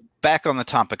 anyway. Back on the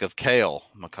topic of Cale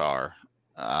Makar.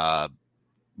 The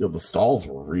Stalls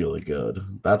were really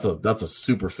good. That's a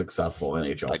super successful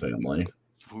NHL family.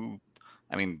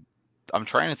 I'm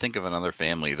trying to think of another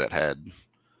family that had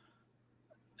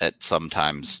at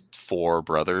sometimes 4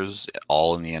 brothers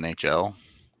all in the NHL.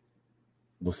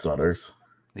 The Sutters.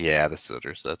 Yeah, the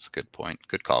Sutters. That's a good point.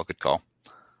 Good call.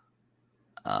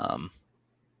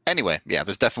 Anyway, yeah,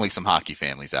 there's definitely some hockey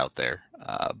families out there.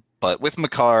 But with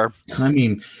Makar, I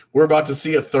mean, we're about to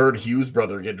see a third Hughes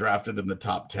brother get drafted in the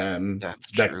top 10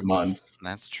 next month.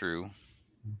 That's true.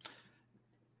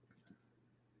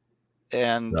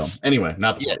 And so, anyway,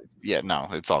 not the point. No,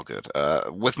 it's all good.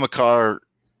 With Makar,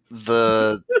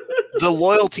 the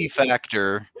loyalty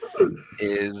factor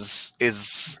is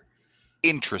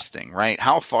interesting, right?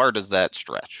 How far does that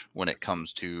stretch when it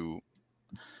comes to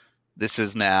this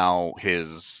is now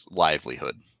his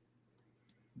livelihood?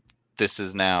 this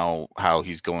is now how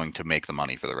he's going to make the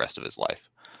money for the rest of his life.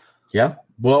 Yeah.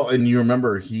 Well, and you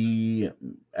remember at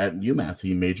UMass,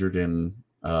 he majored in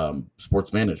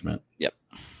sports management. Yep.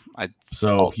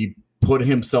 He put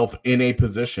himself in a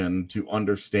position to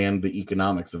understand the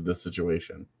economics of this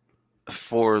situation.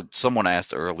 For someone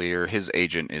asked earlier, his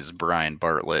agent is Brian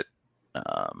Bartlett.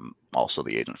 Also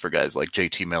the agent for guys like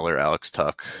JT Miller, Alex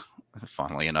Tuck,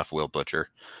 funnily enough, Will Butcher.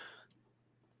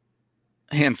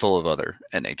 A handful of other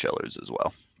NHLers as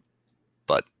well.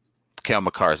 But Cale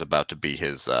Makar is about to be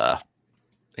his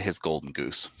golden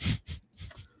goose.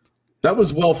 That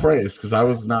was well phrased because I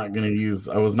was not going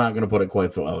to put it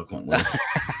quite so eloquently.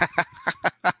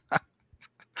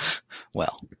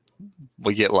 Well,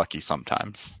 we get lucky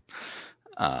sometimes.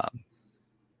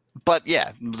 But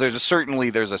yeah, there's a certain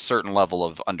level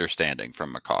of understanding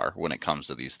from Makar when it comes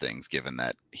to these things, given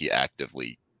that he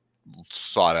actively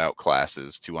sought out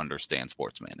classes to understand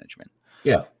sports management.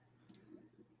 Yeah.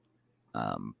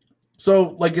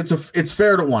 So like it's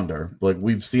fair to wonder. Like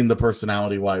we've seen the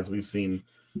personality wise, we've seen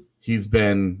he's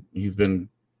been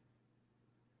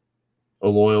a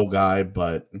loyal guy,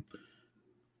 but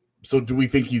so do we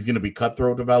think he's going to be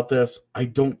cutthroat about this? I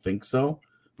don't think so.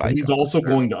 But he's also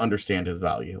going to understand his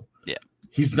value. Yeah.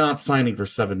 He's not signing for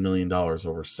 $7 million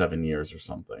over 7 years or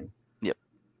something. Yep.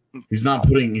 He's not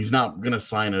going to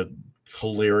sign a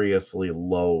hilariously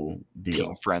low deal.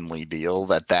 Team-friendly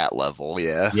deal at that level,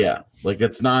 yeah. Yeah. Like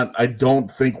it's not, I don't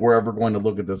think we're ever going to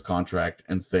look at this contract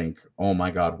and think, oh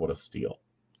my God, what a steal.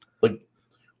 Like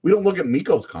we don't look at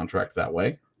Mikko's contract that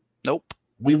way. Nope.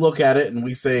 We look at it and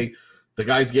we say the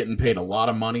guy's getting paid a lot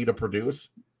of money to produce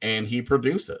and he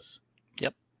produces.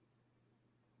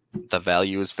 The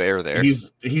value is fair there.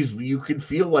 You could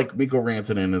feel like Mikko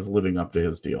Rantanen is living up to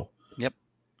his deal. Yep.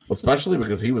 Especially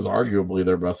because he was arguably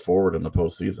their best forward in the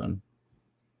postseason.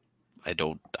 I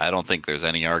don't think there's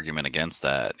any argument against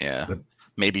that. Yeah.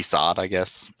 Maybe Saad, I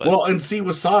guess. But well, and see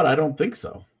with Saad, I don't think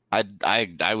so.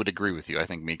 I would agree with you. I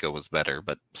think Mikko was better,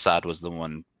 but Saad was the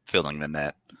one filling the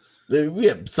net.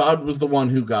 Yeah, Saad was the one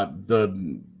who got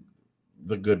the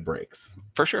good breaks.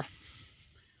 For sure.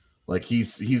 Like he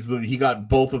got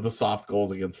both of the soft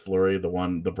goals against Fleury,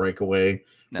 the breakaway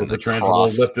with the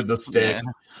Pietrangelo lifted the stick,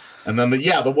 and then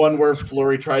the one where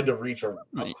Fleury tried to reach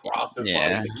across his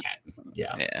body.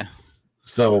 Yeah.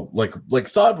 So like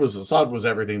Saad was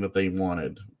everything that they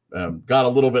wanted. Got a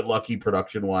little bit lucky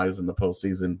production wise in the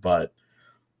postseason, but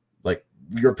like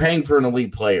you're paying for an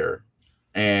elite player,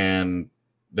 and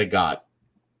they got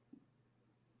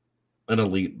an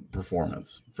elite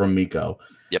performance from Mikko.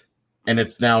 And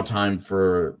it's now time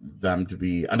for them to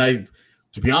be, to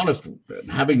be honest,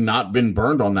 having not been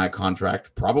burned on that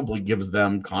contract probably gives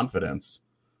them confidence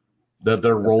that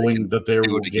they're rolling, that they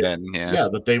will get,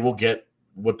 that they will get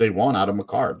what they want out of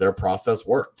Makar. Their process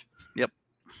worked. Yep.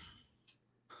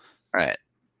 All right.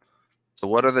 So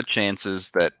what are the chances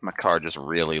that Makar just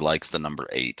really likes the number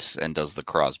 8 and does the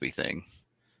Crosby thing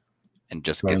and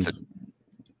just gets a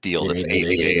deal that's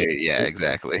 8? Yeah,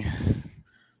 exactly.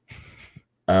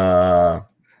 I'm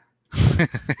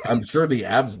sure the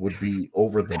Avs would be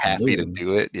over the happy to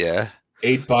do it. Yeah,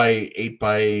 8 by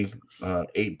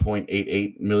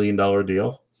 $8.88 million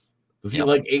deal. Does he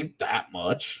like 8 that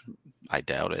much? I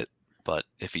doubt it, but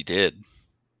if he did,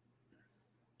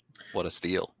 what a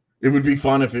steal! It would be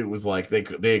fun if it was like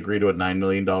they agree to a $9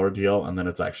 million deal, and then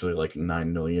it's actually like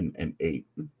 $9,000,008.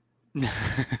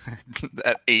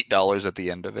 At $8 at the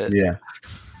end of it. Yeah.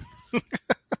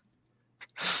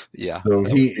 Yeah. So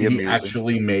he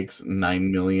actually makes $9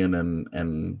 million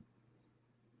and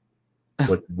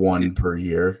like 1 per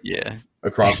year. Yeah.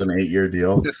 Across an 8-year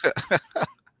deal.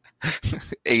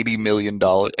 $80 million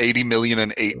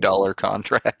and $8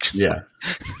 contract. Yeah.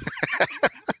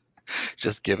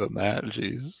 Just give him that.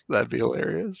 Jeez. That'd be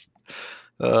hilarious.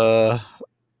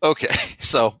 Okay.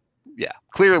 So yeah,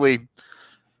 clearly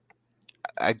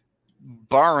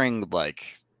barring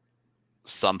like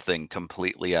something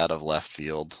completely out of left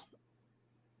field,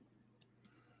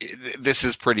 this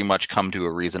has pretty much come to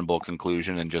a reasonable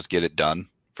conclusion and just get it done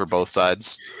for both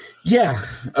sides. Yeah.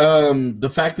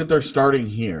 The fact that they're starting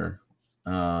here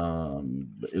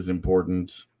is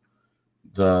important.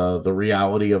 The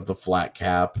reality of the flat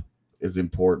cap is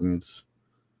important.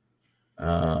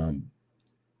 Makar's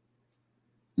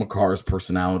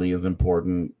personality is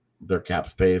important. Their cap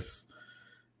space.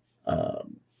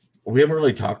 We haven't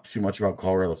really talked too much about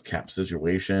Colorado's cap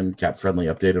situation. Cap Friendly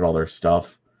updated all their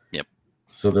stuff. Yep.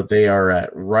 So that they are at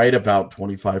right about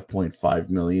 $25.5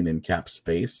 million in cap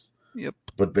space. Yep.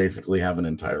 But basically have an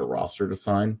entire roster to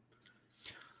sign.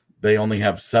 They only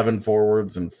have 7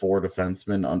 forwards and 4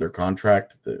 defensemen under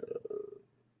contract.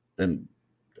 And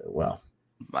well,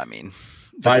 I mean,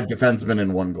 5 defensemen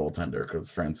and 1 goaltender because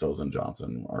Francouz and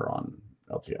Johnson are on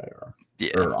LTIR.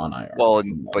 yeah. Or on IR. Well,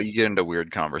 but you get into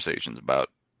weird conversations about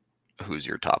who's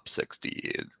your top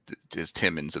 60. Is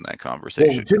Timmins in that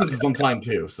conversation? Well, Timmins is unsigned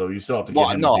too, so you still have to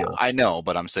get him no, a deal. I know,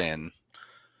 but I'm saying,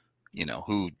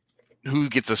 who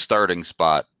gets a starting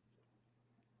spot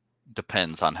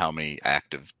depends on how many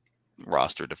active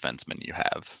roster defensemen you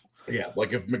have. Yeah,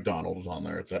 like if McDonald's on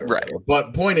there, et cetera, Right. et cetera.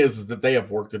 But point is that they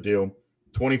have work to do.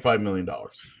 $25 million.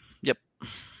 Yep.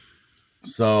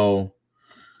 So,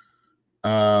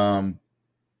 how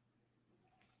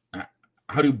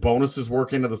do bonuses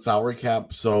work into the salary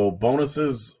cap? So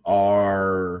bonuses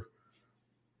are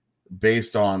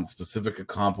based on specific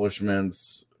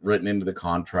accomplishments written into the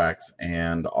contracts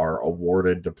and are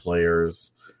awarded to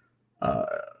players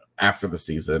after the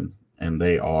season, and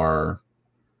they are,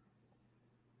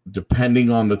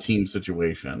 depending on the team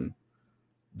situation,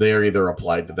 they are either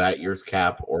applied to that year's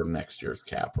cap or next year's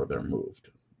cap, or they're moved.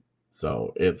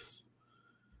 So it's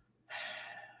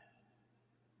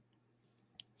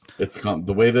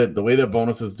the way that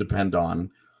bonuses depend on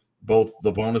both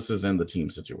the bonuses and the team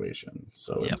situation.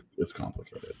 So it's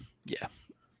complicated. Yeah.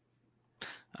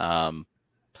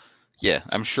 Yeah,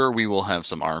 I'm sure we will have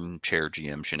some armchair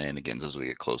GM shenanigans as we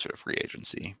get closer to free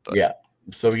agency. But yeah.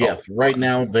 So yes, right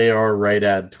now they are right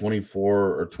at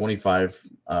 24 or 25,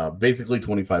 basically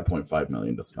 25.5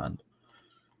 million to spend.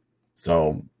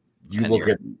 So you look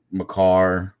at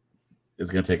Makar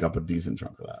is going to take up a decent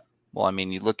chunk of that. Well, I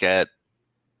mean, you look at,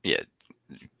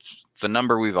 the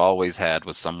number we've always had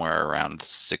was somewhere around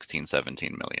 16,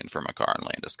 17 million for Makar and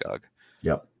Landeskog.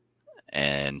 Yep.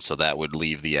 And so that would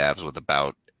leave the Avs with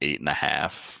about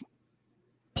 8.5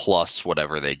 plus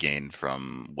whatever they gain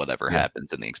from whatever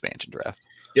happens in the expansion draft.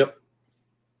 Yep.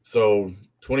 So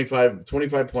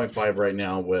 25.5 right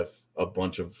now with a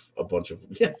bunch of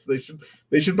yes,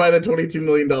 they should buy that $22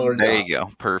 million yacht. There you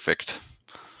go. Perfect.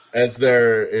 As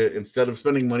they're, instead of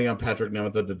spending money on Patrick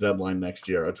Nemeth at the deadline next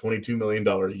year, a $22 million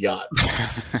yacht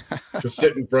to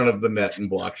sit in front of the net and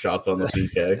block shots on the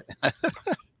PK.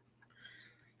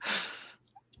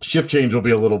 Shift change will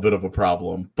be a little bit of a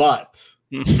problem, but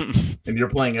and you're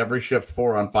playing every shift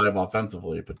 4 on 5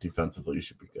 offensively, but defensively you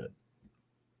should be good.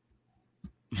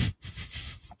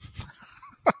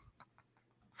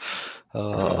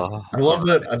 I love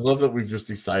that we've just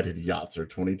decided yachts are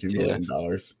 $22 million.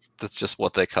 That's just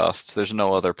what they cost. There's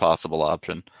no other possible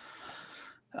option.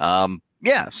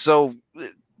 So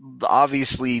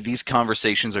obviously these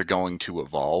conversations are going to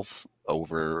evolve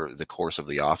over the course of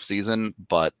the offseason,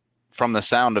 but from the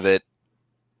sound of it,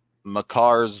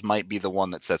 Makar's might be the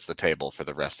one that sets the table for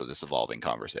the rest of this evolving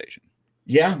conversation.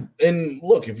 Yeah, and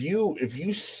look, if you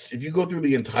go through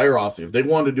the entire offseason, if they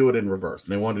want to do it in reverse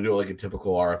and they want to do it like a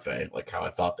typical RFA, like how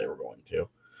I thought they were going to,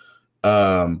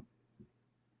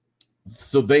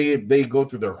 so they go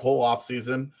through their whole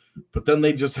offseason, but then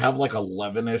they just have like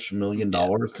 $11-ish million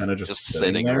kind of just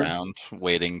sitting around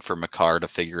waiting for Makar to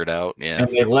figure it out. Yeah, and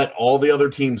they let all the other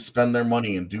teams spend their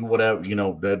money and do whatever.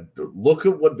 Look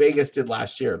at what Vegas did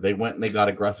last year. They went and they got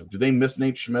aggressive. Do they miss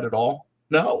Nate Schmidt at all?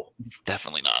 No,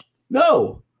 definitely not.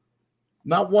 No,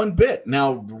 not one bit.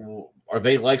 Now, are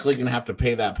they likely going to have to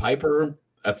pay that piper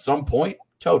at some point?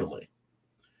 Totally.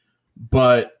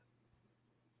 But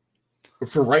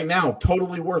for right now,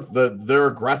 totally worth their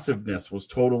aggressiveness was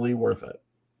totally worth it.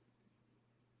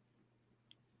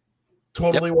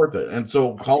 Totally worth it. And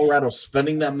so Colorado's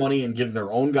spending that money and getting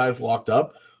their own guys locked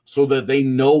up so that they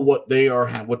know what they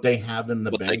have in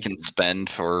the bank. What they can spend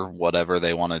for whatever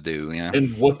they want to do,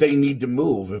 and what they need to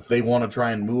move if they want to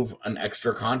try and move an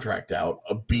extra contract out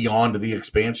beyond the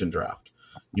expansion draft.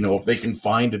 If they can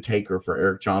find a taker for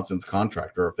Eric Johnson's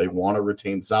contract, or if they want to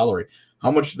retain salary,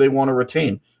 how much do they want to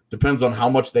retain? Depends on how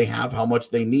much they have, how much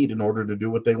they need in order to do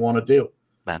what they want to do.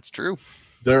 That's true.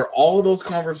 All of those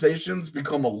conversations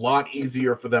become a lot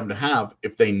easier for them to have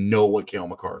if they know what Cale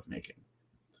Makar is making.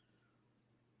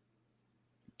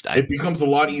 It becomes a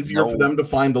lot easier for them to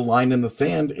find the line in the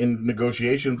sand in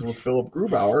negotiations with Philip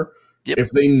Grubauer if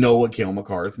they know what Cale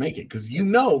Makar is making. Because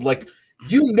Cale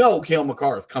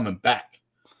Makar is coming back.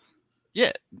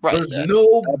 Yeah, right.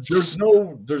 There's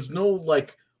no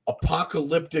like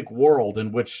apocalyptic world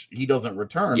in which he doesn't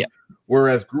return. Yeah.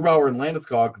 Whereas Grubauer and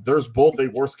Landeskog, there's both a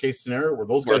worst case scenario where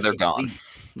those guys they're gone.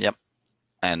 Yep.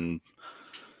 And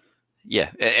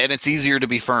it's easier to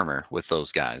be firmer with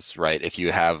those guys, right? If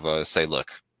you have say,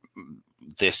 look,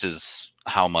 this is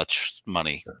how much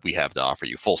money we have to offer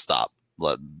you. Full stop.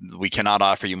 We cannot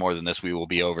offer you more than this. We will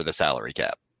be over the salary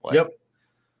cap.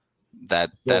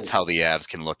 That's how the Avs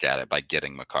can look at it by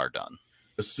getting Makar done.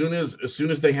 As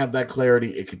soon as they have that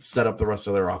clarity, it could set up the rest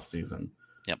of their offseason.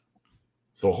 Yep.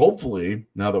 So hopefully,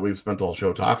 now that we've spent all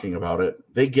show talking about it,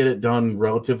 they get it done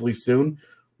relatively soon.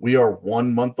 We are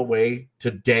 1 month away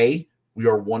today. We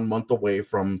are 1 month away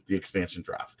from the expansion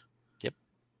draft. Yep.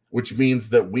 Which means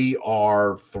that we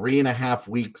are 3.5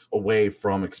 weeks away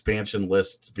from expansion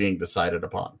lists being decided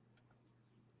upon.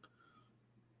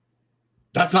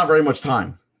 That's not very much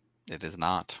time. It is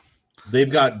not.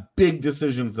 They've got big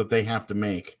decisions that they have to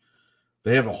make.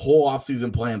 They have a whole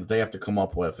offseason plan that they have to come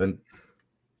up with. And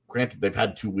granted, they've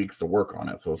had 2 weeks to work on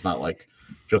it. So it's not like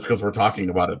just because we're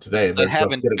talking about it today, They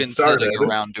haven't been sitting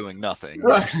around doing nothing.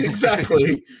 Right,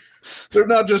 exactly. They're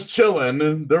not just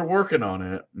chilling. They're working on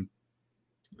it.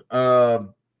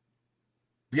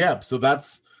 Yeah, so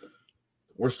that's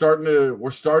we're starting to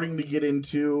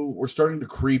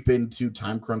creep into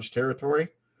time crunch territory.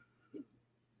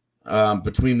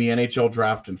 Between the NHL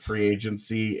draft and free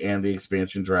agency and the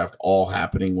expansion draft all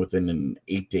happening within an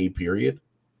 8-day period.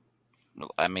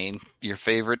 I mean, your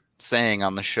favorite saying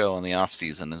on the show in the off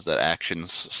season is that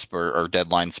actions spur or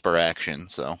deadlines spur action.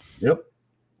 So, yep,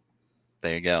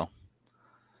 there you go.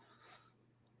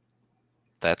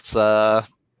 That's I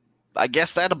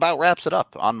guess that about wraps it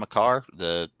up on Makar.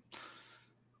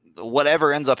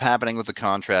 Whatever ends up happening with the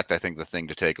contract, I think the thing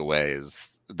to take away is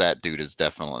that dude is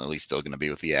definitely still going to be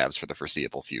with the Avs for the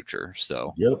foreseeable future.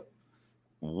 So, yep.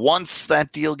 Once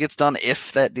that deal gets done,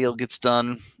 if that deal gets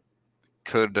done,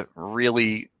 could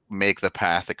really make the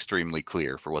path extremely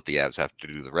clear for what the Avs have to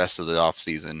do the rest of the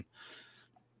offseason.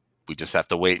 We just have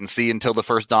to wait and see until the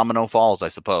first domino falls, I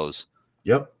suppose.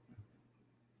 Yep.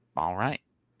 All right.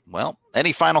 Well,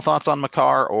 any final thoughts on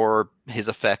Makar or his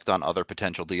effect on other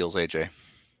potential deals, AJ?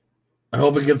 I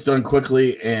hope it gets done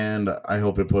quickly, and I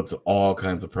hope it puts all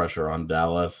kinds of pressure on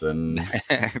Dallas and to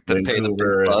pay the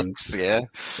big bucks,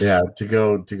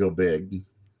 to go big.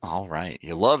 All right.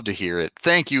 You love to hear it.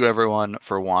 Thank you, everyone,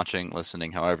 for watching,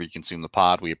 listening, however you consume the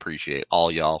pod. We appreciate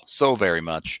all y'all so very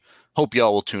much. Hope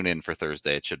y'all will tune in for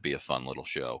Thursday. It should be a fun little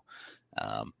show,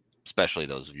 especially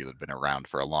those of you that have been around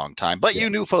for a long time. But you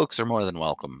new folks are more than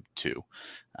welcome, too.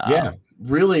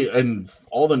 Really, and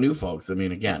all the new folks. I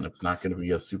mean, again, it's not going to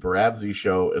be a super Avsy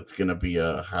show. It's going to be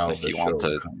a how if the you show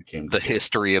want came the together.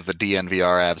 history of the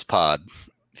DNVR Avs pod.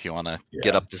 If you want to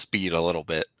get up to speed a little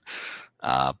bit.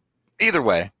 Either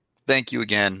way, thank you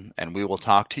again, and we will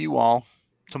talk to you all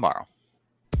tomorrow.